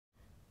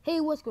Hey,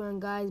 what's going on,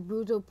 guys?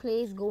 Boruto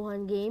plays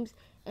Gohan games,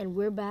 and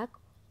we're back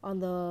on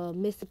the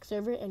Mystic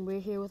server, and we're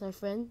here with our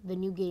friend, the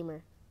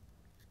NewGamer.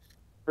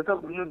 What's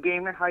up,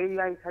 NewGamer? How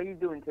you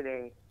doing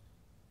today?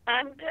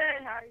 I'm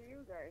good. How are you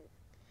guys?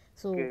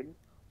 So Good.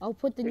 I'll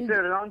put the It's new.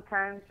 been a long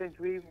time since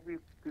we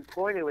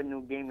recorded with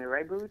NewGamer,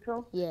 right,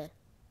 Boruto? Yeah,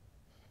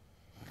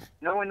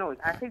 No one knows.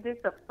 I think this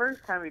is the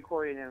first time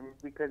recording him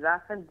because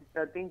last time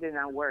the thing did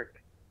not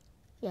work.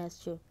 yeah,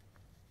 it's true.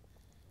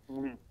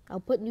 Mm-hmm. I'll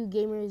put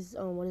NewGamer's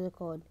what is it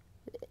called?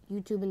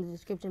 YouTube in the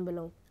description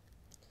below.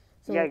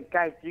 So Yeah,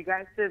 guys, you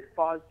guys should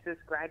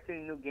subscribe to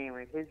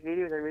NewGamer. His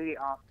videos are really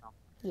awesome.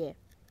 yeah,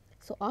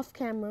 so off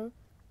camera,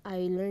 I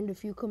learned a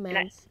few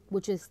commands,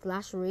 which is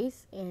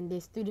 /race, and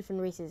there's 3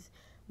 different races: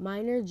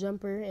 miner,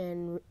 jumper,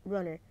 and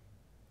runner.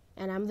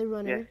 And I'm the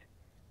runner. Yes.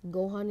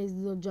 Gohan is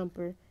the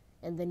jumper,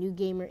 and the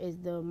NewGamer is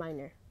the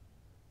miner.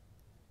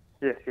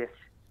 Yes.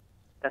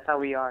 That's how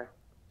we are.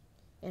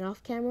 And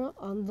off camera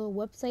on the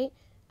website,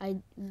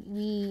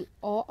 we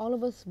all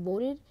of us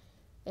voted,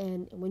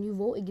 and when you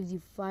vote, it gives you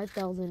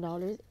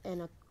 $5,000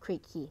 and a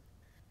crate key.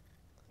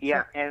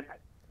 Yeah, So and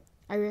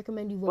I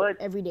recommend you vote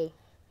every day.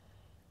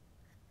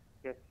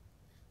 Yes.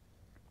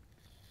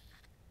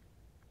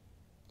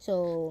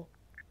 So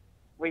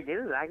Wait, did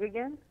it lag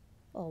again?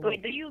 oh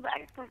Wait, do you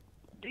die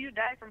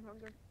from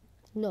hunger?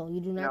 no, you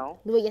do not. No.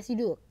 Wait, yes you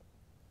do.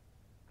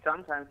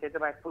 Sometimes you have to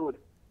buy food.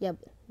 Yeah,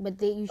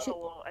 but you should.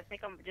 Oh well, I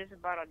think I'm just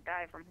about to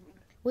die from hunger.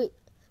 Wait,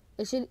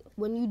 it should.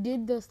 When you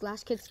did the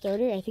 /kit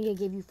starter, I think it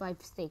gave you 5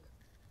 steak.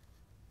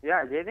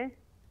 Yeah, did it?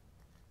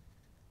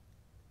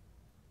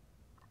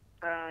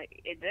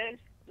 It does.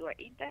 Do I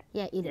eat that?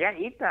 Yeah, eat it. Yeah,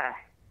 eat that.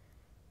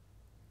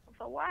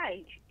 So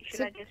why?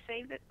 Should I just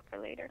save it for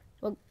later?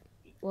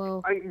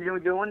 Well, Do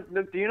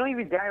you know if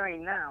you die right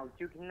now,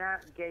 you cannot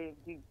get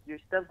your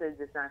stuff that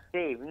does not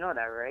save. You know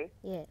that, right?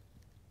 yeah.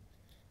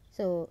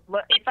 So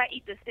But if I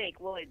eat the steak,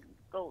 will it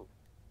go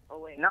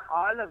away? Not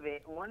all of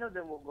it. One of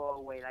them will go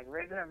away, like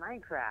regular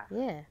Minecraft.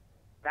 yeah.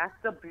 That's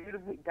the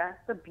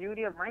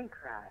beauty of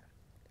Minecraft.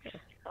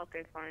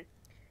 Okay, fine.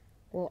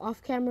 Well,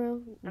 off camera,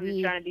 I'm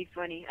just trying to be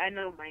funny. I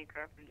know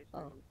Minecraft. I'm just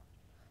funny.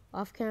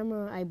 Off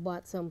camera, I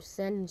bought some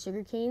sand and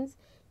sugar canes,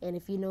 and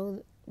if you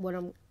know what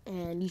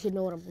you should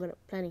know what I'm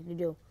planning to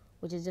do,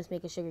 which is just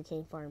make a sugar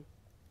cane farm.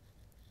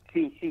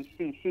 See.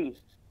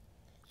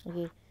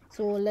 Okay,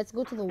 so let's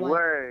go to the wild.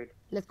 Word.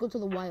 Let's go to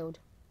the wild.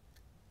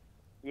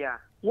 Yeah.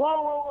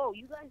 Whoa!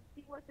 You guys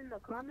see what's in the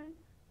comments?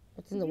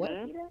 What's in the what?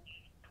 See that?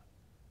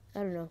 I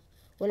don't know.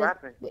 What Well,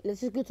 happened? let's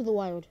just go to the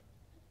wild.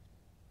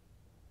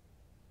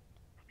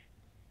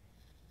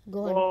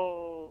 Go ahead.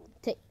 Whoa!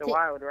 Take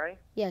wild, right?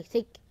 Yeah,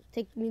 take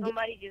me.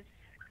 Somebody just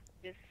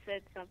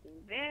said something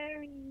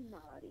very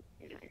naughty.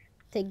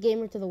 Take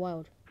gamer to the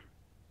wild.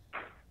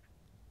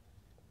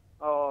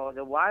 Oh,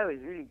 the wild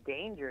is really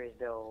dangerous,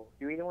 though.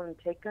 You really want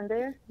to take them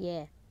there?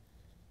 Yeah.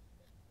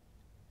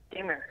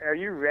 Gamer, are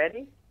you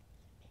ready?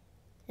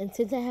 And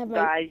since I have my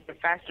Guys, you're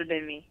faster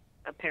than me,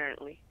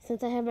 apparently.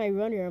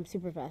 runner, I'm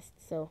super fast,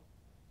 so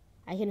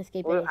I can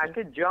escape Well, anything. I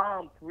could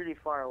jump really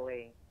far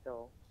away,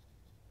 so.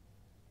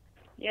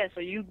 Yeah,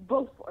 so you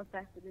both are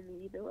faster than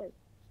me either way.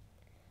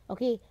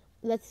 Okay,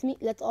 let's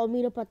all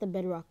meet up at the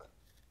bedrock.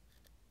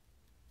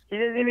 He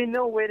doesn't even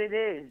know where it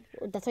is.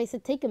 That's why I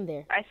said take him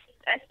there. I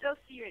still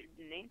see your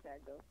name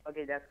tag though.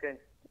 Okay, that's good.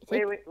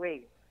 Take-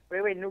 Wait,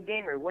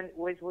 NewGamer.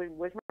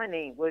 What's my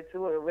name?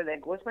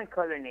 What's my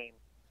color name?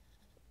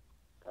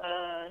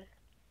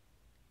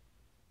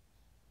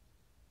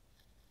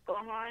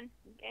 Gohan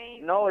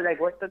game. No, like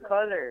what's the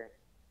color?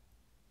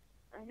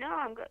 I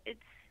know it's.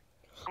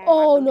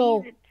 Oh, I believe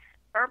no. It's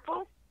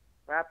purple.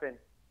 What happened?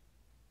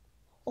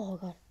 Oh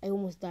god, I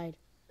almost died.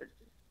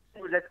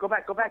 Let's go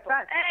back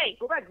fast. Hey!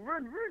 Go back,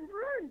 run.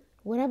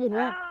 What happened?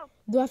 What? Oh,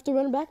 Do I have to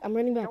run back? I'm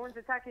running back. No one's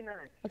attacking us.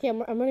 Okay,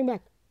 I'm running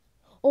back.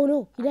 Oh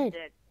no, he I'm died.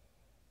 dead.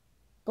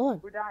 Go on.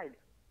 Who died?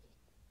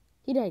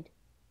 He died.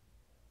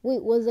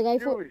 Wait, was the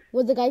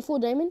guy full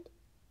diamond?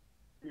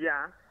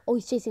 Yeah. Oh,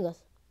 he's chasing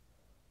us.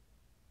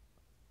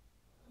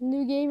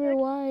 NewGamer,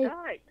 why?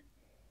 Died.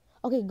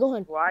 Okay, go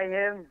on. Why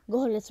him? Go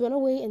on, let's run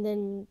away and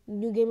then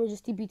NewGamer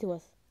just TP to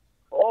us.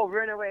 Oh,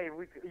 run away.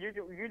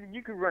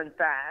 You could run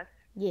fast.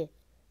 Yeah.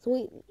 So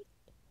wait,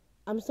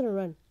 I'm just gonna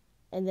run.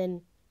 And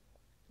then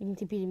you can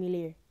TP to me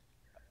later.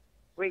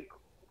 Wait.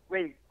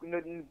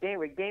 No,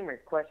 gamer.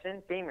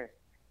 Question, gamer.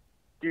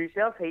 Do you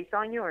still have haste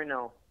on you or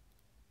no?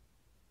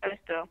 I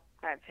still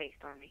have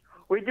haste on me.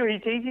 Wait,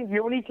 dude, he's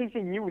only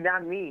chasing you,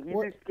 not me. He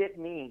What? just skipped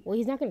me. Well,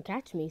 he's not gonna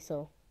catch me,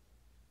 so.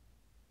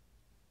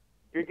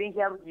 Do you think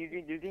you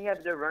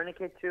have the runner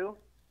kit too?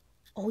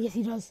 Oh yes,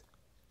 he does.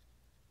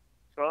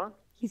 Huh?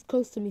 He's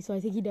close to me, so I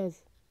think he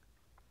does.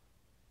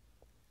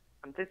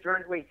 I'm just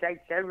running. Wait, should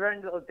I run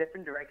in a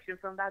different direction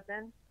from that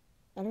then?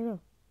 I don't know.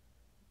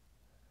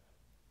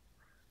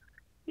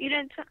 You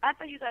didn't. I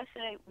thought you guys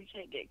said we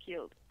can't get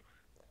killed.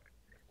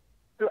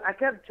 So I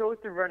kept chose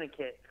the runner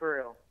kit for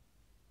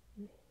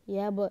real.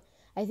 Yeah, but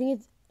I think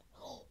it's.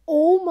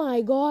 Oh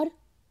my god!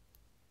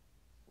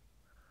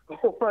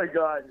 Oh my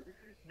god,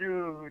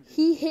 dude.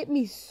 He hit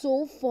me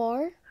so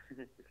far.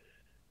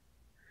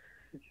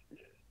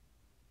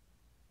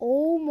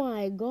 Oh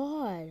my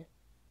god.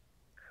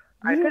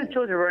 I You, could have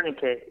chosen a running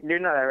kit. You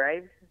know that,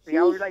 right? He-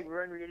 I would like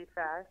run really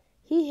fast.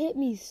 he hit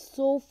me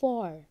so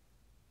far.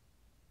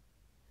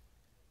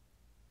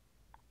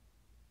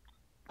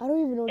 I don't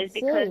even know what It's to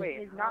because say.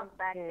 his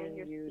knockback and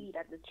your speed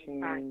at the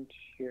same time. Change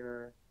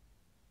your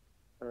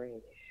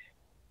race.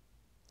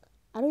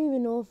 I don't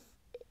even know if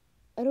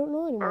I don't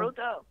know anymore.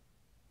 Boruto.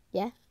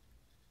 Yeah?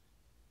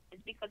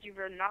 It's because of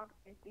your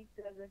it's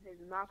because of his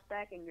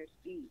knockback and your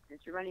speed.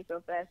 Since you're running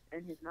so fast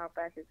and his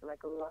knockback is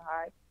like a little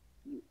high,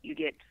 you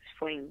get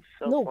flings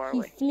so No, far he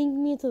away. flinged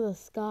me into the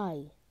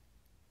sky.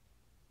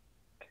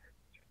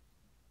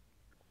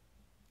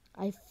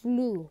 I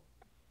flew.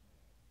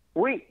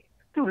 Wait,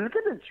 dude, look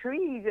at the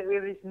trees.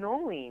 It's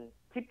snowing.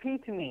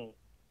 TP to me.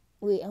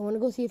 Wait, I want to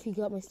go see if he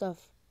got my stuff.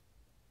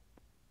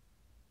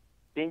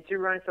 Didn't you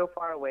run so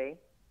far away?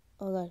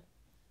 Oh god.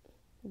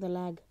 The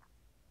lag.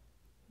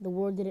 The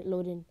word didn't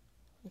load in.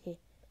 Okay.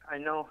 I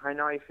know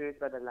I feel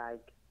about the lag.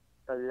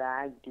 The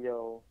lag,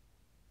 yo.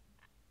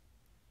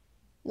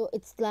 No,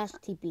 it's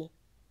 /TP.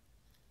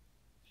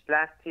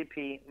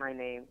 /TP, my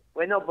name.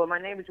 Wait, no, but my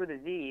name is with a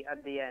Z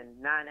at the end,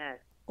 not an S.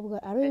 Oh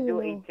god, I don't And even do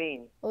know.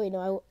 18. Oh wait,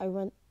 no, I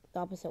went the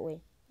opposite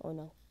way. Oh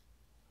no.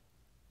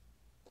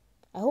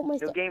 I hope my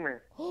stuff. NewGamer.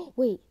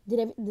 Wait,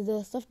 did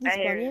the stuff I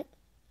hear despawn you. yet?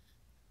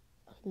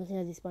 Nothing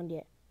has despawned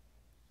yet.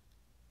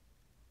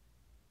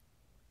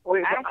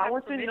 Wait, I don't I have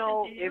want to permission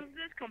know to if. use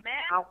this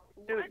command.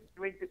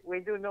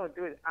 Dude,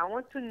 dude. I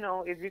want to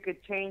know if you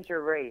could change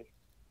your race.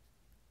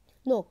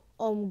 No,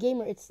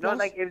 gamer, it's No, slash.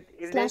 like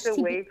if slash there's a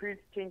TP. way for you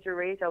to change your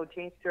race, I would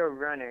change to a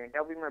runner.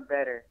 That would be more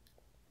better.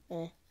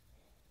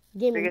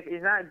 Gamer. Because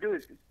it's not,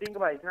 dude. Think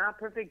about it. It's not a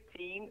perfect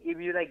team if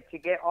you like to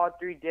get all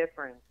three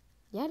different.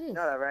 Yeah, it is. You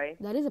know that,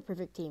 right? That is a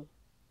perfect team.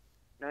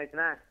 No, it's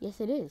not. Yes,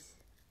 it is.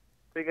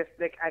 Because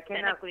like I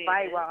cannot Technically, it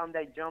fight is. while I'm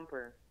that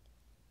jumper.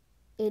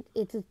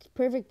 It's a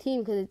perfect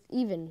team because it's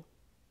even.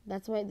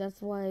 That's why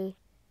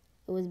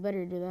it was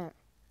better to do that.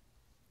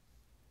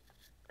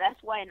 That's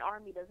why an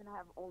army doesn't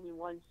have only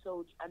one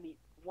soldier. I mean,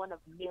 one of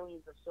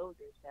millions of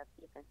soldiers have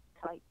different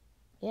types.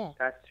 Yeah,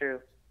 That's true.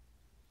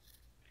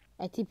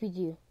 I TP'd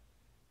you.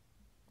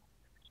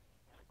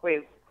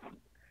 Wait,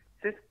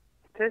 just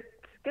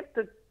skip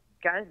the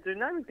guys. Do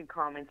not read the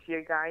comments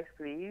here, guys,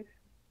 please.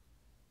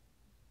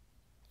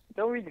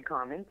 Don't read the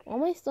comments. All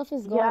my stuff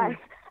is gone.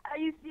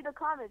 Yeah, you see the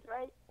comments,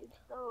 right? It's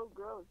so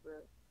gross, bro.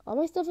 All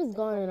my stuff is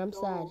gone and I'm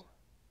So- sad.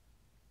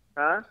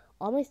 Huh?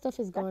 All my stuff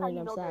is That's gone how and you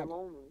I'm know they're sad.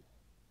 lonely.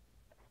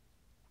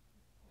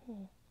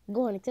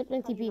 Go on, accept my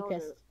That's how you TP, know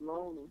Chris. they're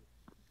lonely.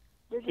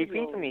 They're just TP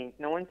to lonely. me.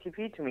 No one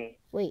TP to me.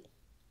 Wait.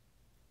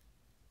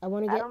 I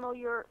want to I get. don't know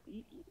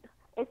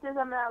it says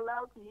I'm not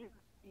allowed to use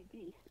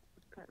CP,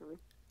 apparently.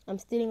 I'm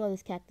stealing all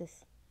this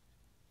cactus.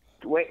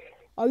 Wait.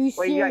 Are you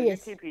Wait, yeah, you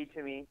serious? TP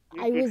to me.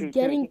 You I was TP to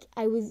getting. me.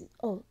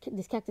 Oh,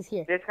 this cactus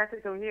here. There's cactus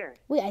over here.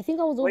 Wait, I think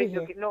I was over Wait,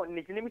 here. okay, no, let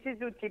me just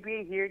do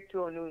TP here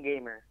to a new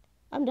gamer.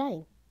 I'm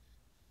dying.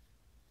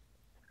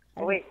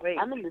 Oh, wait.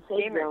 I'm in the safe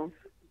Gamer. zone.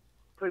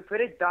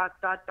 Put it dot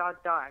so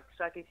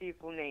I can see your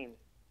full name.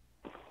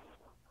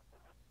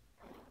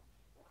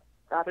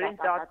 Put in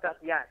dot.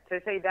 Yeah, to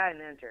say that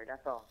and enter.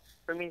 That's all.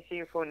 For me to see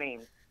your full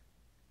name.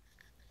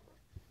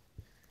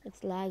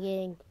 It's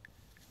lagging.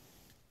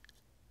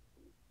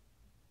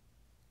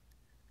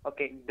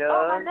 Okay,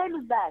 Oh, my name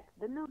is back.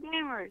 The new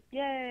gamer.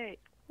 Yay.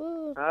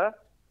 Oh, Huh?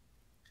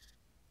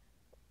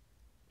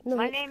 no,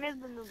 My name is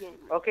the new gamer.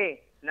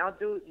 Okay, now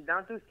do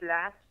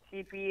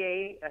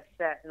 /TPA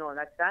accept. No,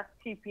 that's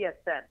 /TP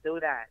accept. Do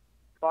that.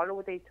 Follow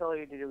what they told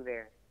you to do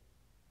there.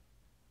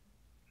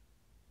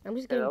 I'm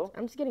just Hello?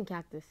 getting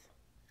cactus.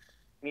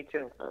 Me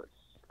too.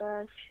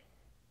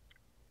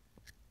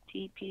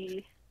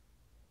 /TP.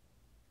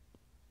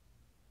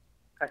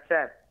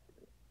 Accept.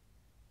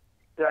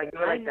 Do I do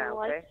it I like that?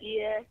 know, Okay. I see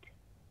it.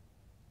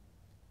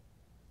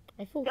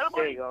 I feel.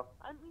 There you go.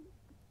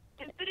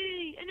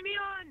 Enemy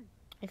on!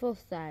 I feel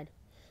sad.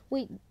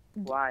 Wait,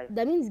 Why?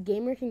 that means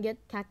gamer can get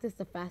cactus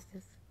the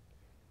fastest.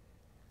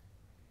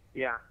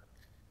 Yeah.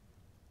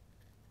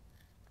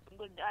 I'm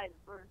gonna die the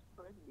first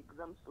person because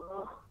I'm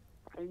slow.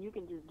 And you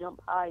can just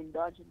jump high and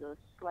dodge the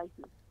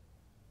slices.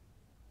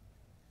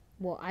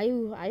 Well, I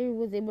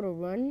was able to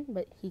run,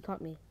 but he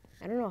caught me.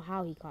 I don't know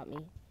how he caught me.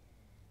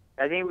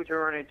 I think we should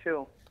run it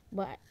too.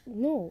 But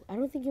no, I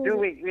don't think it was. Dude,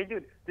 wait,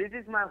 dude. This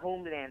is my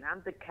homeland.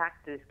 I'm the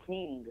cactus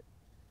king.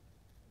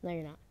 No,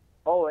 you're not.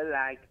 Oh, it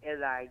lagged.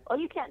 Oh,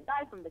 you can't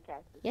die from the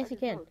cactus. Yes, I you just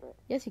can. noticed that.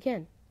 Yes, you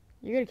can.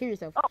 You're gonna kill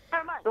yourself. Oh,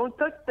 never mind. Don't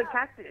touch the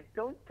cactus.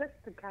 Don't touch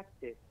the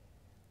cactus.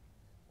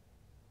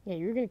 Yeah,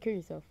 you're gonna kill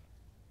yourself.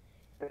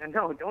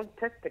 No, don't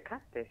touch the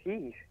cactus.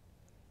 Jeez.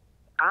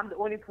 I'm the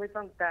only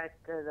person that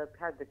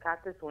the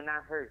cactus will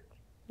not hurt.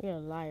 You're a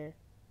liar.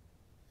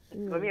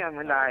 For me, I'm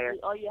a liar.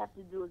 All you have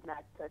to do is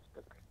not touch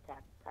the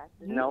cactus.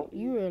 No.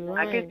 You're a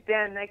I liar. could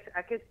stand next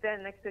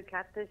to the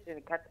cactus and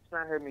the cactus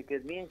not hurt me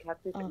because me and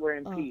cactus were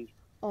in peace.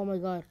 Oh my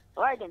god.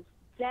 Alright then,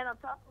 stand on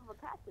top of a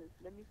cactus.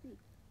 Let me see.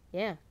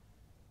 Yeah.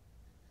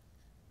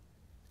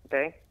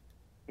 Okay.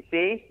 You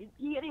see?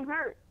 You're getting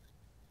hurt.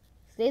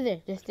 Stay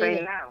there. Just stay Saying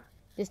there. now.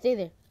 Just stay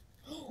there.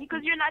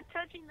 Because you're not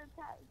touching the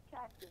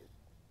cactus.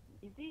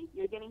 You see?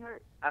 You're getting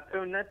hurt. I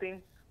feel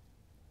nothing.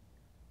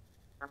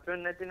 I feel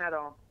nothing at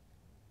all.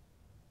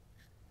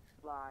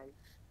 Lies.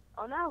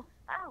 Oh no!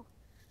 Ow!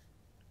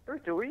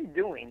 Boruto, what are you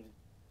doing?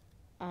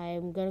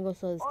 I'm gonna go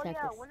sell this Oh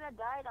cactus. yeah, when I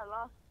died, I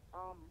lost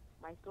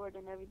my sword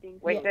and everything.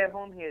 Wait, Yeah. stay at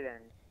home here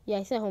then. Yeah,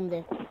 I sat home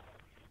there.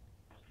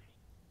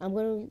 I'm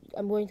going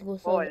to go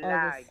sell Oh, all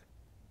lag. this.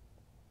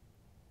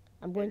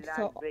 I'm going It to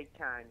sell. lagged big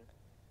time.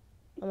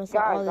 I'm gonna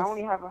sell all Guys, I this.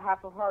 only have a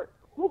half a heart.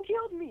 Who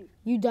killed me?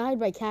 You died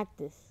by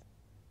cactus.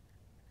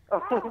 How?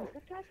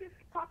 The cactus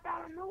popped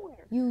out of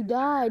nowhere. You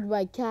died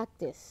by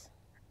cactus.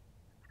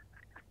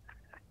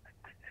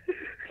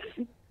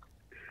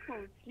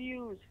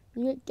 Confused.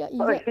 You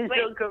I'm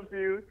so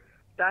confused.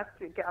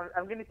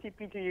 I'm gonna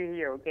TP to you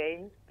here,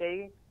 okay?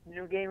 Okay,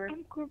 NewGamer?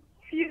 I'm confused.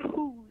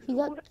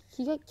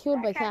 he got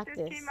killed by Cactus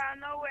cactus. came out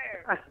of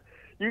nowhere.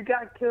 You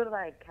got killed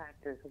by a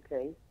cactus,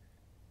 okay?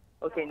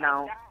 Okay, No,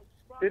 now, I died.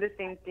 do the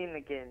same thing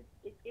again.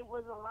 It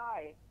was a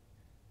lie.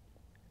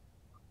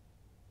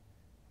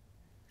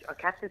 A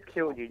cactus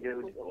killed you, It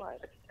dude. was a lie.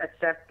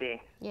 Accept it.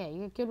 Yeah,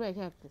 you got killed by a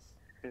cactus.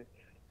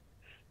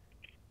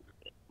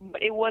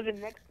 But it wasn't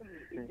next to me.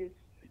 It just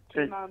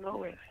came out of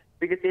nowhere.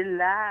 Because it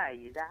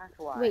lied, that's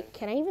why. Wait,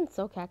 can I even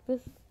sell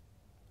cactus?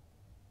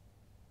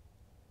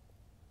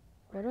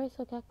 Where do I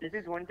sell cactus?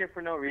 This is winter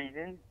for no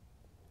reason.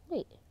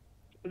 Wait,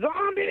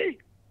 Zombie!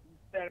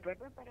 Can I-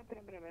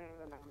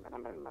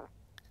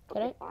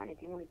 Okay, fine,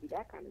 if you want to be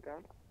that kind of guy.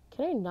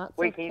 can I not sell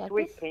Wait, can you, cactus?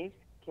 wait,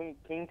 can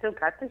you sell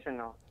cactus or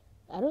no?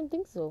 I don't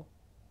think so.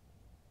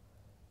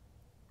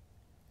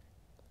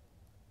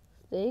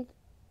 Steak?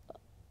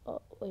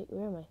 Oh, wait,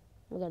 where am I?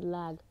 Oh my god,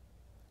 lag.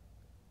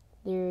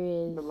 There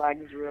is The lag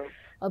is real.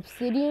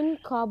 obsidian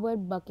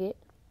cobweb bucket.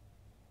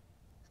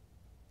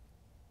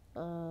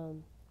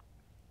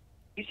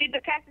 You see,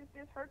 the cactus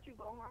just hurt you,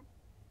 Gohan.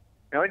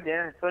 No, it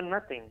didn't. I saw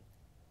nothing.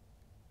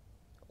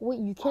 Wait,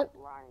 you Stop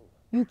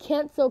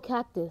lying. sell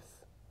cactus.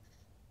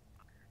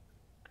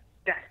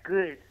 That's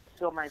good.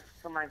 So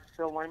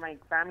one of my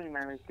family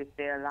members could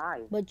stay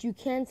alive. But you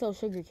can sell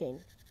sugarcane.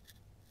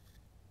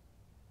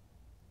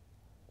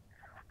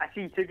 I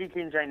see sugar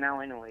canes right now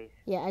anyways.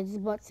 Yeah, I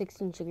just bought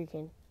 16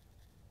 sugarcane.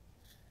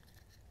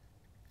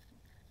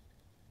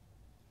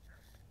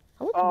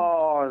 How much?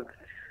 Oh,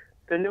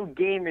 the new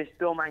game is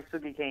still my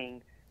sugar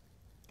cane.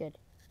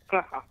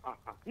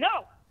 No!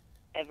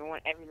 Every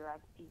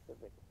last piece of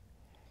it.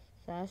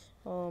 Slash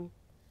home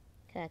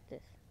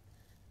cactus.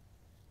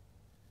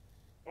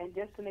 And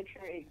just to make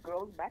sure it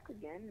grows back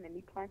again, let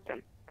me plant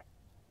them.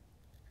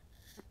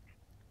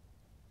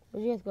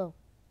 Where'd you guys go?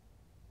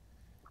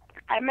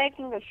 I'm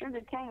making a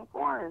sugar cane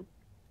farm.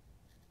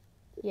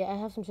 Yeah, I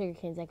have some sugar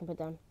canes I can put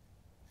down.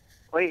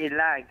 Wait, it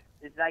lagged.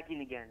 It's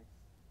lagging again.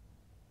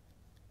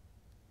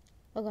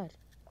 Oh god.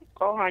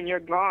 Gohan, you're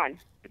gone.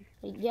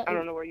 Yeah. I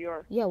don't know where you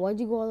are. Yeah, why'd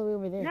you go all the way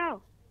over there?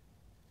 No.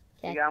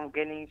 Okay. Yeah, I'm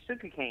getting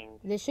sugar canes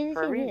There's sugar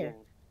for a cane reason. here.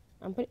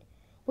 I'm putting.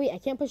 Wait, I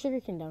can't put sugar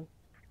cane down.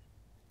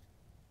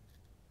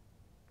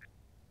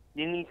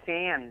 You need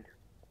sand.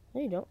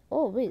 No, you don't.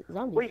 Oh wait,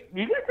 zombies. Wait,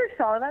 you guys just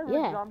saw that? What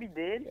Yeah. the zombie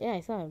did? Yeah, I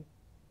saw him.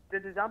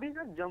 Did the zombies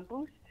have jump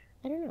boost?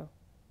 I don't know.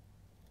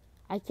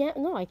 I can't.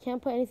 No, I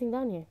can't put anything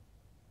down here.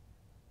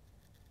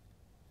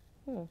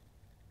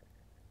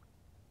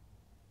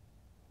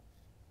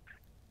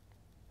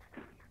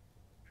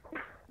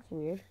 That's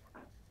weird.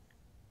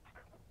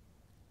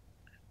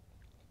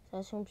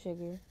 Slash home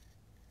sugar.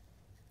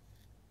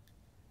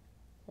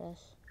 Slash.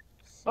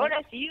 Oh,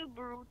 that's you,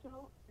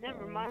 Boruto.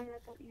 Never mind. I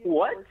thought you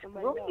What? was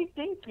somebody What were else. you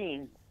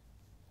thinking?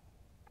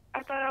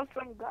 I thought I was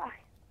some guy.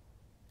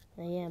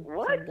 I am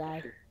What? some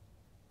guy.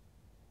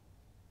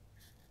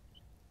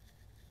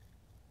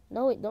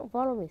 No, wait, don't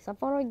follow me. Stop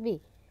following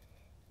me.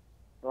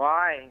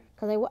 Why?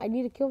 Because I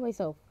need to kill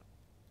myself.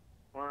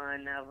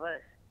 One of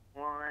us.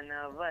 One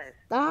of us.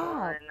 Stop.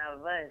 One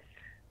of us.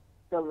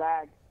 The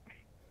lag.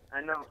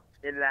 I know.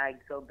 It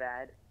lagged so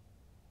bad.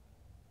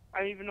 I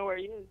don't even know where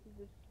he is. He's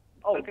just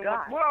Oh, looking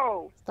God. like,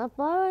 whoa! Stop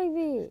following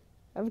me.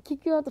 I'm gonna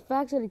kick you out the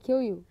faction and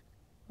kill you.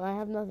 I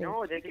have nothing.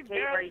 No, there's a can cave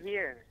barely- right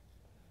here.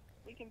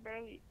 We can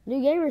barely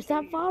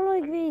Stop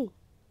following me.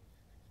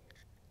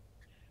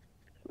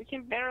 We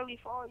can barely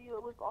follow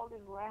you with all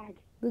this lag.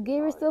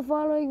 Still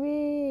following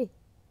me.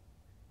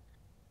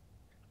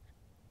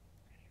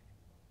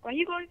 Why are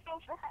you going so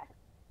fast?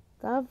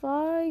 Stop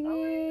following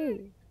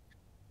me.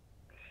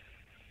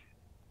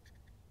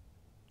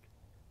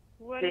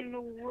 What in the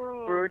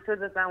world? Boruto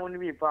does not want to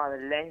be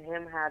bothered. Let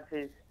him have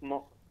his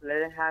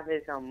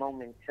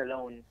moments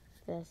alone.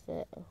 That's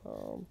it.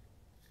 Home.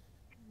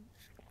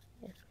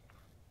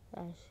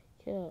 Gosh,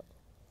 kill.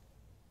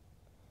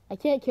 I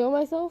can't kill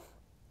myself?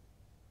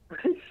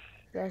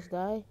 Gosh,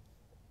 die.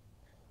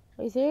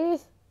 Are you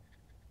serious?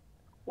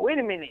 Wait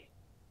a minute.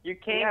 You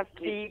can't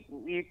Yeah,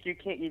 you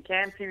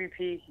can't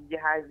PvP. You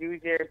have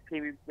user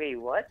PvP. Wait,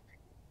 what?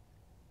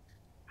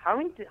 How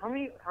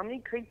many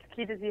crates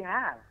key does he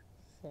have?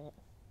 Set.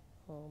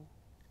 Home.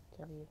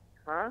 W.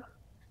 Huh?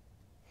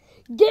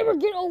 Gamer,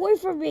 get away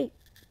from me!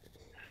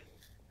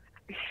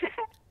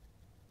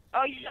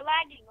 Oh, you're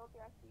lagging. Okay,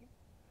 I see.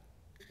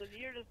 Because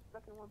you're just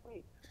stuck in one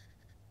place.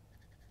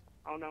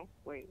 Oh no!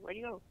 Wait, where'd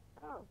you go?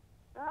 Oh,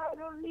 no!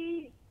 Don't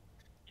leave.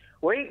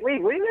 Wait, where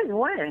you guys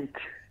went?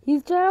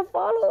 He's trying to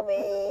follow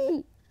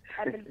me.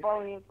 I've been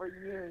following him for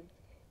years.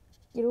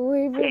 Get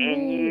away from 10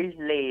 me. years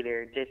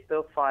later, they're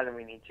still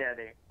following each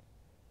other.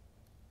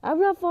 I'm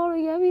not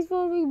following him. He's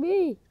following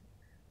me.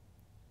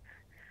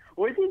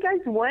 Where you guys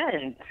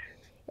went?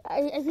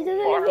 He doesn't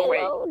Far leave me away.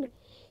 alone.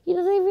 He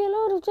doesn't leave me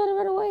alone. I'm trying to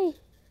run away.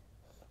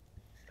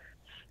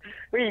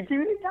 Wait, do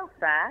you do that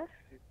fast?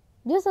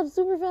 Yes, I'm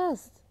super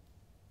fast.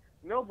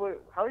 No,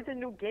 but how is a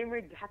new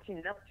gamer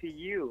catching up to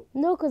you?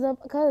 No,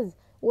 cause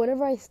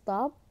whenever I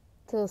stop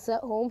to set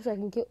home so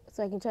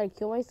I can try to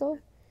kill myself,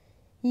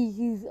 he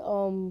uses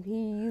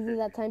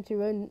that time to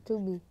run to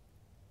me.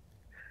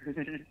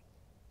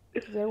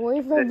 Get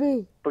away from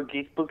me.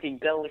 Spooky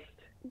ghost.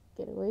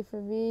 Get away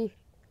from me.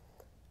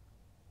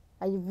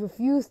 I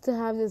refuse to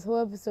have this whole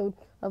episode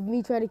of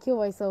me trying to kill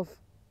myself.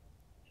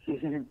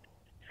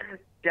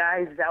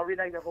 Guys, that'll be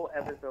like the whole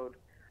episode.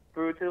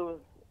 Boruto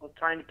was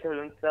trying to kill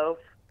himself.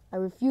 I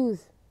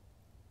refuse.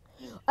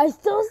 I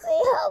still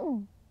see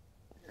him.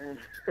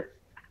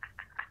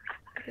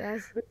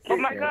 Yes. Oh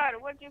my God!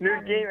 What you?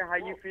 New gamer, how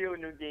you feel,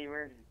 new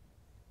gamer?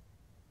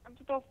 I'm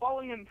still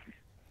following him.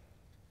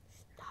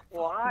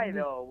 Why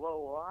though?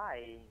 Well,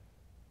 why?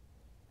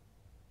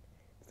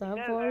 Stop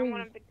Because I following don't me.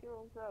 want him to kill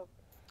himself.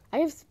 I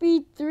have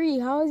speed 3.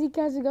 How is he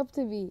catching up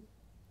to me?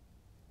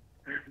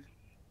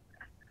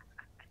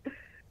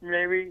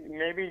 Maybe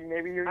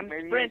you. I'm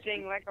maybe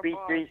sprinting like a speed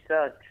boss. 3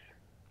 sucks.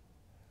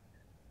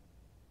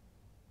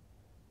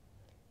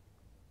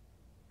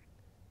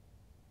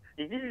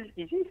 Is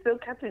he still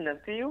catching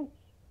up to you?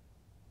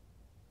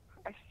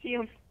 I see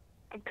him.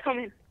 I'm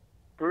coming.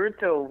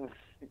 Boruto.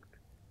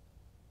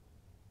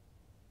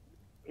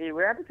 Hey,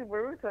 what happened to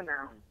Boruto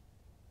now?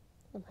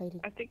 I'm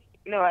hiding. I think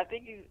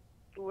he's.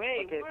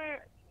 Wait, Okay.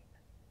 where?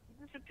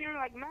 He disappeared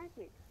like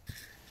magic.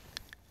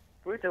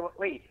 Boruto,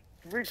 wait.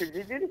 Boruto,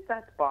 did you just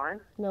start spawn?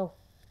 No.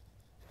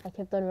 I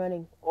kept on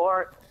running.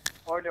 Or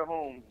the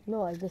home?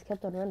 No, I just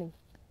kept on running.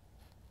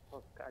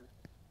 Oh, God.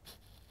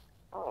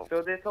 Oh.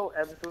 So this whole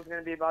episode is going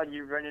to be about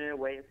you running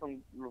away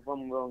from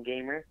Real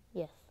Gamer?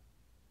 Yes.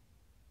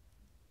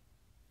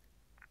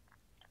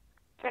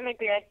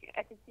 Technically,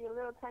 I can see a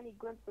little tiny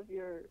glimpse of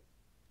your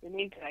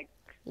name tag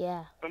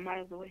Yeah. from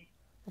miles away.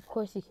 Of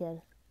course you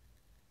can.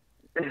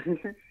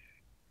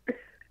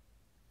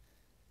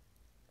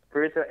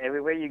 Boruto,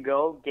 everywhere you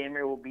go,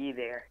 Gamer will be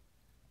there.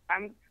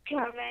 I'm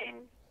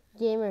coming.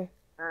 Gamer.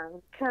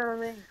 I'm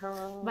coming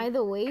home. By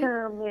the way,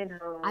 Coming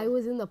home. I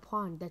was in the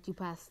pond that you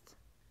passed.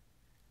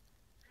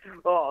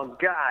 Oh,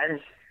 gosh.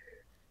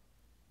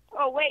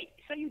 Oh wait,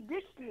 so you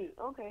dissed me?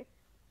 Okay.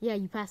 Yeah,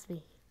 you passed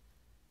me.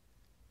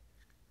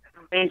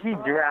 And he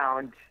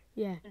drowned.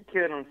 Yeah. He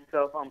killed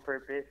himself on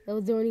purpose. That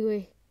was the only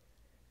way.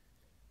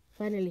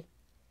 Finally.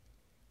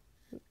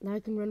 Now I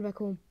can run back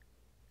home.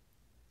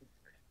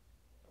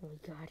 Oh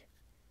my God.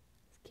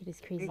 This kid is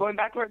crazy. I'm going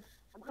backwards.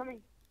 I'm coming.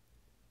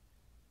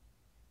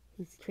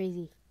 He's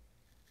crazy.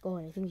 Go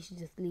on, I think we should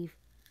just leave.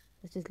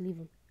 Let's just leave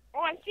him. Oh,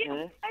 I see him.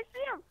 Hmm? I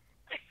see him.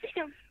 I see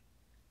him.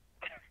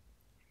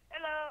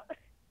 Hello.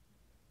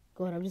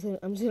 Go on, I'm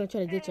just gonna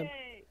try to ditch him.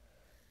 Hey.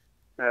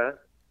 Huh?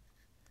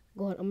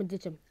 Go on, I'm gonna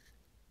ditch him.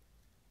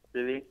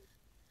 Really?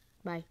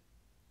 Bye.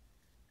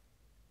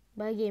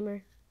 Bye,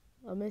 gamer.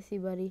 I'll miss you,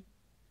 buddy.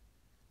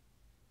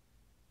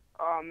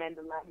 Oh man,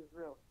 the lag is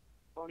real.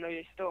 Oh no,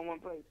 you're still in one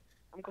place.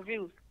 I'm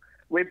confused.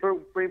 Wait,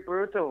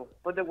 Boruto.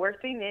 But the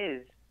worst thing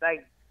is,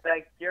 like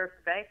your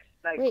effects,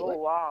 Wait,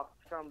 go off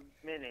some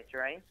minutes,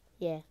 right?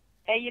 Yeah.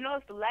 Hey, you know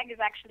if the lag is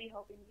actually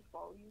helping me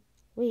follow you?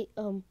 Wait,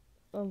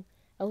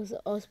 I was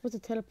supposed to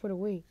teleport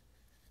away.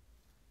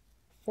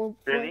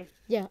 Really?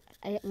 Yeah,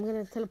 I'm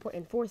gonna teleport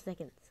in 4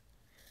 seconds.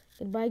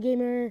 Goodbye,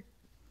 gamer.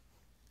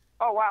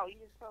 Oh wow, you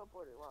just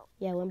teleported. Wow.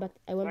 Yeah, I went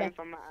Right back.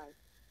 from my eyes.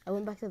 I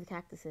went back to the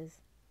cactuses.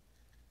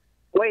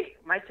 Wait,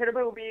 my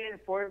teleport will be in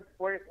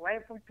why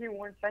from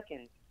 1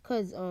 second?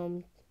 Cause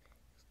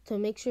to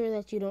make sure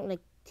that you don't like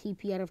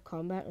TP out of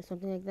combat or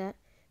something like that,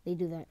 they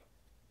do that.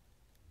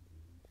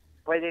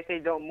 Why they say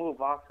don't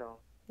move also?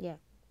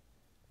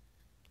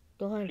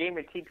 Go on.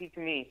 Gamer, TP to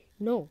me.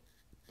 No,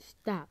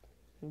 stop.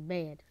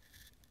 Bad.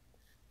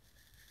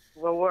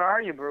 Well, where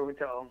are you,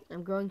 Boruto?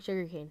 I'm growing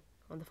sugarcane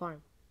on the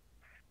farm.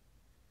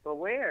 But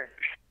where?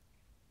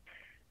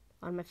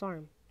 On my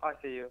farm. I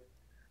see you.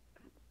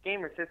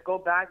 Gamer, just go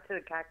back to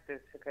the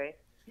cactus, okay?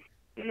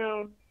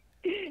 No.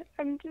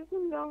 I'm just a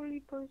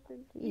lonely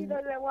person. He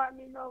doesn't want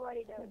me,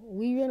 nobody does.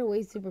 We ran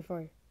away super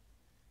far.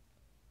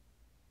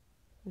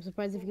 I'm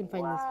surprised if you can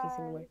find this place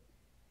Why? anywhere.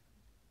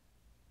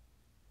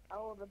 I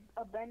will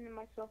abandon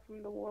myself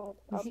from the world.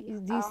 Do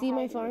you see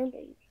my farm?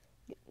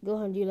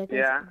 Gohan, do you like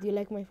Yeah. do you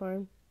like my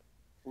farm?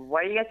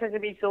 Why you guys have to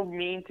be so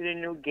mean to the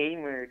new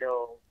gamer,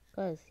 though?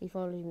 Cause he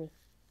follows me.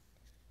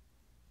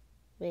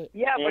 Wait,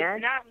 Yeah, but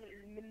And? not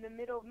in the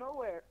middle of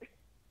nowhere.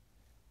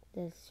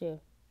 that's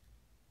true.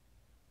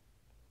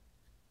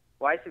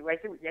 Why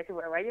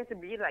you have to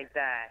be like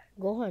that?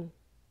 Gohan,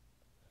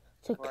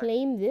 To What?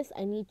 claim this,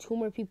 I need 2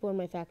 more people in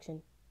my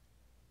faction.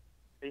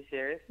 Are you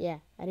serious? Yeah,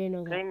 I didn't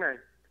know that. Claimer,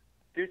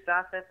 do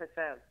slash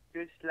FSF,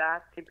 do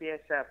slash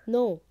TPSF.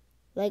 No,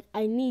 like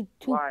I need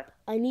 2. Why?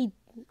 I need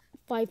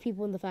 5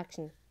 people in the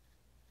faction.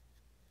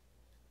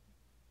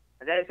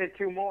 I thought I said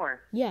 2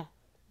 more. Yeah,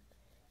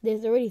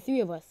 there's already 3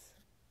 of us.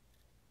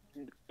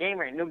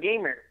 Gamer, no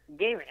gamer.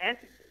 Gamer,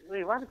 answer.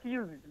 Wait, what happened to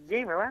you?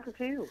 Gamer, what happened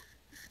to you?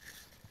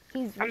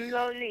 I'm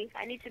lonely.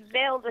 I need to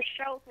build a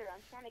shelter. I'm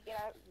trying to get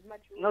out as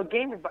much. No,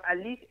 gamer, but at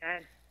least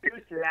do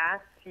slash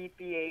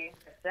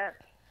TPASF.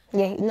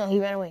 Yeah, no, he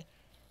ran away.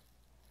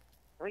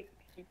 Wait,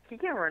 he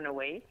can't run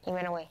away. He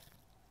ran away.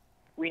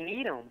 We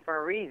need him for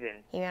a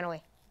reason. He ran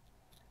away.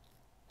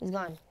 He's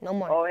gone. No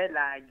more. Oh, it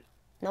lagged.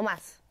 No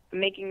más.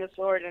 Making a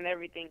sword and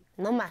everything.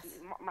 No más.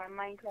 My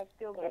Minecraft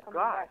skills are Oh, coming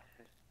gosh.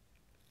 back.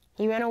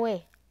 He ran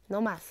away.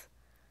 No más.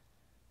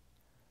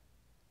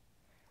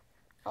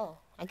 Oh,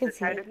 I can see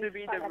Try it. to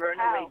be the Like a runaway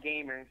cow.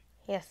 gamer.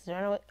 Yes,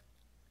 the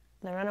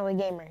runaway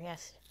gamer.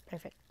 Yes,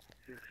 perfect.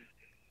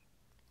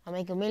 I'll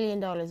make $1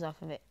 million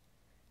off of it.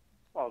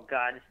 Oh,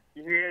 God.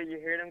 You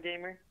hear them,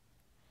 gamer?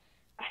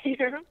 I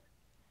hear him.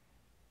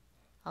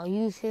 I'll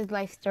use his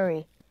life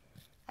story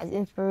as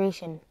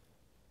inspiration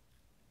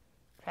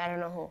for I don't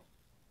know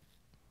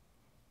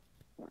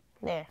who.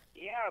 There.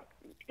 Yeah,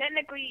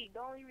 technically,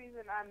 the only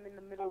reason I'm in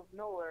the middle of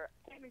nowhere,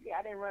 technically,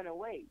 I didn't run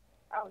away.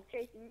 I was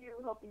chasing you,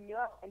 helping you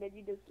out, and then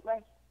you just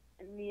left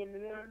me in the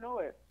middle of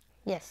nowhere.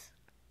 Yes.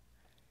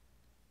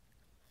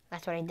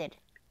 That's what I did.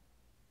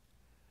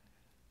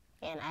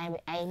 And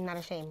I'm not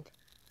ashamed.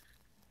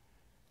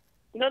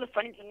 You know, the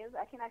funny thing is,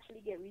 I can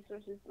actually get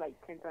resources like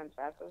 10 times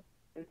faster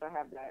since I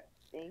have that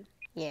thing.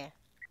 Yeah.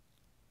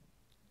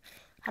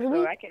 How do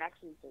So we? I can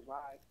actually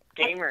survive.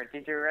 Gamer,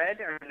 did you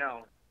read or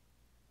no?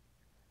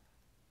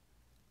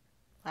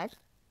 What?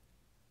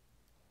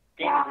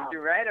 Gamer, did you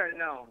read or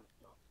no?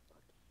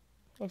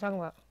 What are you talking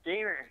about?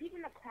 Gamer,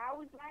 Even the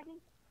cow is lagging?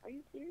 Are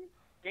you serious?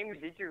 gamer,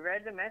 did you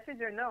read the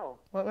message or no?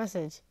 What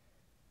message?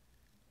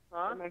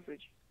 Huh? What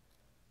message?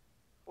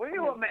 What do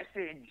you want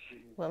message?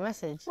 What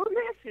message? What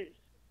message?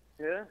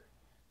 Yeah?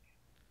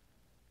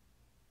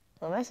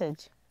 What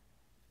message?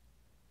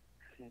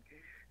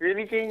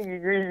 Really, King?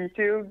 You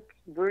too?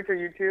 Boruto,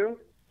 you too?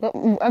 What,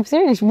 I'm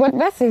serious. What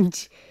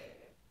message?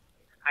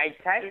 I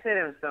texted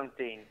him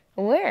something.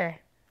 Where?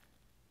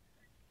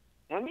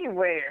 What do you mean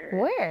where?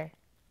 Where?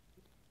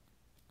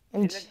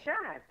 In the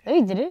chat. No,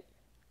 you didn't.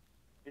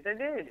 Yes, I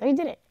did. No, you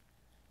didn't.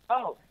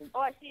 Oh, Oh,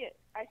 I see it.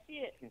 I see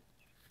it.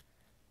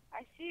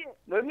 I see it.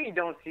 what do you mean you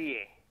don't see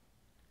it?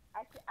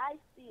 I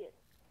see it.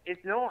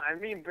 It's no, I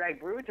mean,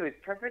 like, Boruto is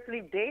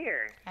perfectly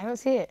there. I don't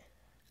see it.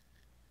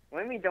 What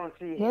do you mean don't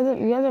see it?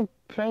 You guys are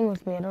playing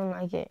with me. I don't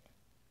like it.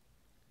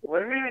 What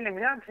do you mean I'm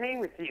not playing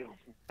with you?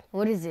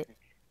 What is it?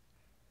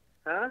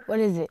 Huh? What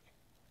is it?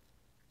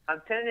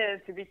 I'm telling you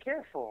to be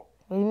careful.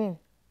 What do you mean?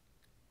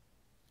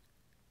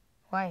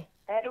 Why?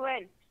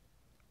 Edwin.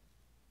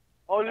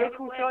 Oh, look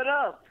who showed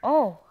up.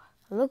 Oh,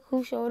 look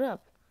who showed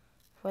up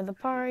for the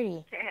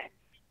party.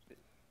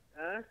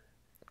 Huh?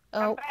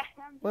 Oh,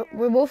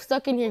 we're both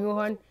stuck in here,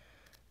 Gohan.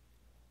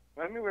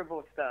 What do you mean we're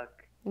both stuck?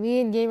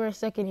 Me and Gamer are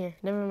stuck in here.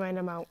 Never mind,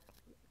 I'm out.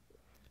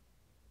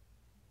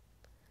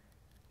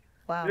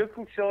 Wow. Look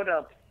who showed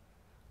up.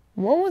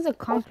 What was Well,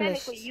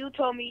 accomplished? technically, you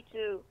told me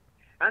to.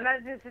 I'm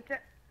not just.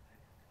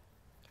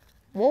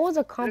 What was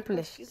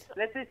accomplished?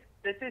 Let's just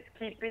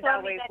keep it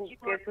Tell that me way. that Who, you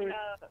guess who? were,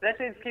 Let's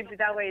just keep it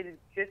that way.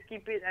 Just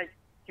keep it like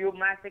you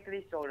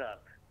magically showed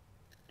up.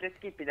 Just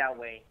keep it that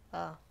way.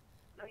 Oh,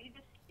 No,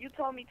 you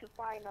told me to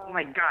find. Oh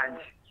my God.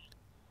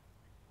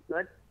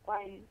 What?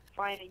 Find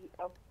a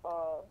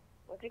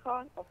what's it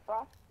called? A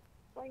frost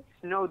place?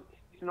 Snow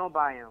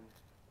biome.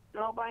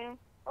 No biome.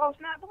 Oh,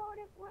 it's not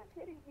blowing. What's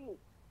hitting me?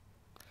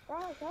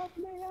 Guys, help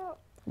me out.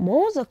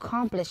 what was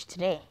accomplished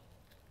today?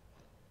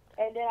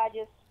 And then I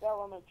just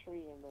fell on a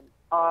tree and then.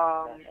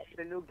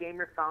 The new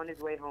gamer found his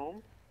way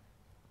home.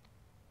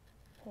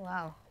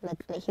 Wow, he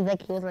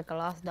was like a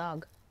lost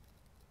dog.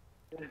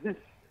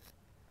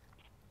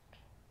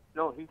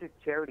 No, he's a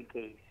charity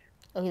case.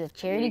 Oh, he's a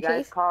charity If you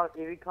guys case.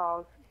 if he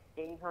calls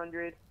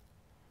 800,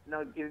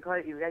 no, if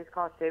you guys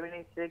call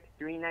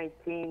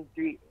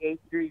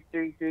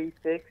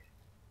 786-319-38336,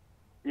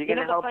 you're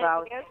gonna help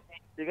out.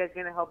 You guys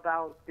gonna help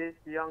out this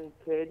young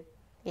kid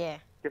Yeah,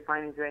 to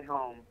find his way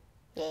home,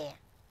 yeah,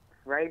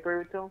 right,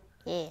 Boruto?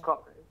 yeah.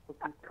 Call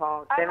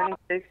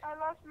 786. I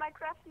lost my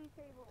crafting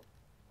table.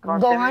 Call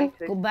Gohan,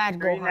 786 go bad,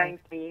 Gohan.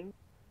 319.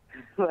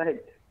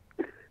 What?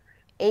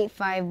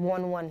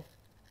 8511.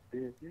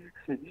 If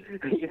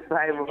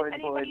I If would,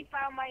 anybody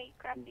found my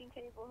crafting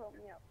table, help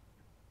me out.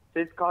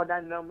 just call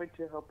that number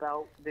to help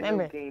out the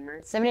Remember, new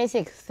gamer.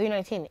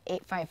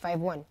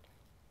 786-319-8551.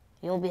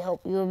 You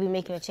will be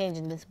making a change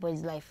in this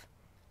boy's life.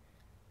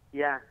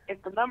 Yeah.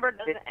 If the number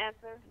doesn't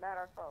answer, not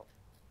our fault.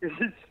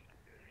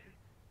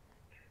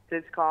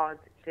 Just call.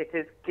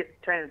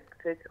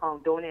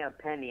 Donate a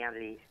penny at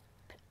least.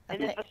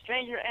 And if a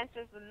stranger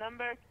answers the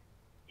number,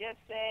 just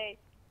say,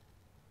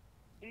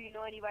 "Do you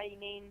know anybody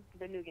named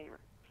the NewGamer?"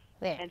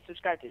 There. And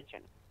subscribe to the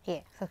channel. Yeah,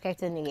 subscribe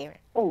to the NewGamer.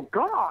 Oh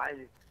God!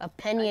 A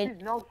penny. I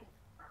just know.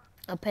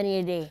 A penny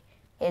a day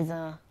is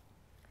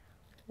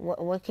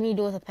What can you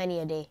do with a penny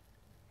a day?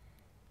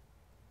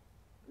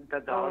 The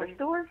dollar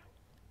store?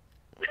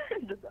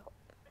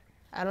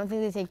 I don't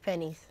think they take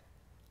pennies.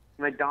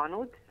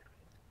 McDonald's?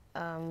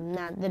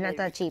 They're not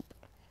that cheap.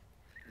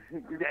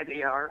 Yeah,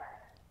 they are.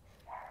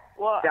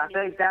 Well, That's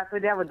why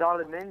they have a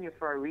dollar menu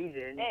for a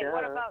reason. hey, Duh.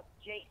 what about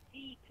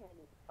JC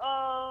tennis?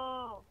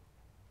 Oh,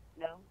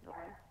 no.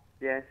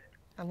 Yes.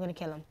 I'm gonna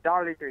kill him.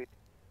 Dollar Tree.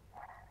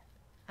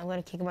 I'm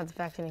gonna kick him out the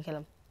faction and kill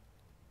him.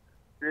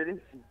 Really?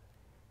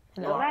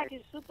 The No. lag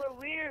is super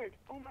weird.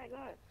 Oh my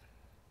god.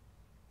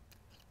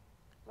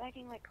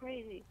 Lagging like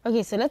crazy.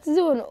 Okay, so let's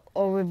do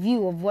a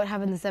review of what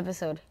happened this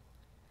episode.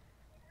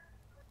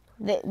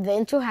 The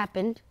intro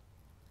happened.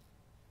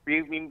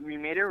 We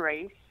made a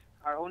race,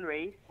 our own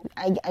race.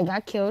 I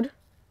got killed.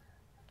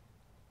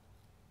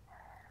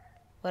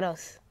 What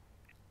else?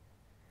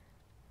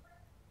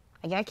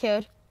 I got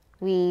killed.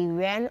 We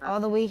ran all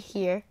the way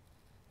here.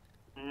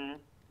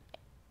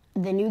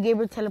 Mm-hmm. The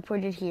NewGamer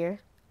teleported here.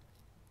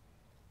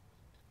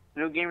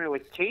 NewGamer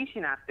was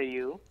chasing after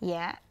you.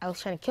 Yeah, I was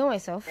trying to kill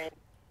myself.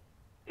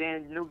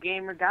 Then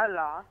NewGamer got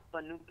lost,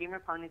 but NewGamer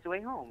found his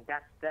way home.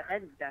 That's the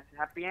end. That's the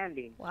happy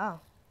ending.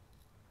 Wow.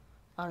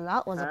 A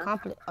lot was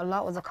accomplished. A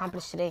lot was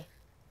accomplished today.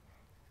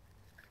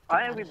 Oh,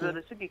 and we built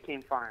a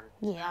sugarcane farm.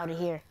 Get out of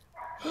here.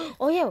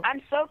 Oh yeah.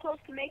 I'm so close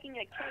to making a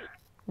cake.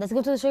 Let's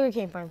go to the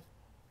sugarcane farm.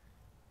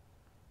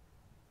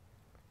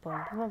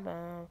 Bum, bum,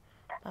 bum,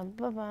 bum,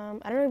 bum,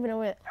 bum. I don't even know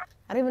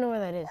where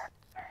that is.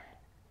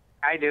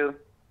 I do.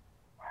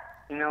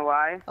 You know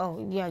why?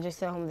 Oh yeah,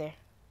 just at home there.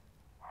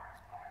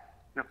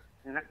 No,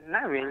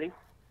 not really.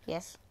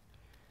 Yes.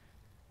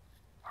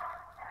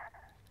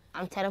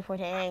 I'm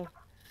teleporting.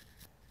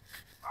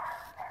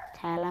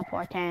 Where you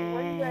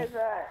Teleporting. guys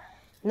at?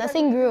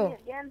 Nothing grew.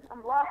 Again?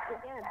 I'm lost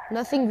again.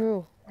 Nothing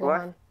grew.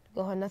 What?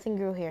 Gohan, nothing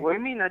grew here. What do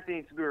you mean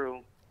nothing's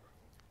grew?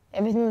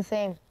 Everything's the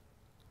same.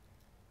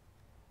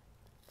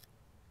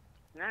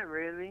 Not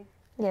really.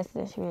 Yes,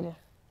 this really.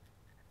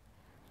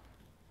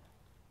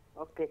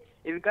 Okay.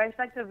 If you guys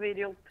like the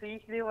video,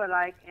 please leave a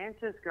like and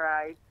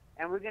subscribe.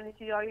 And we're going to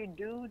see all you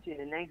dudes in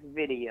the next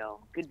video.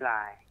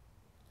 Goodbye.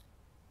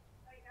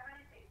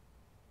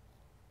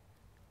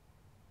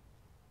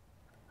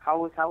 How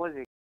was it?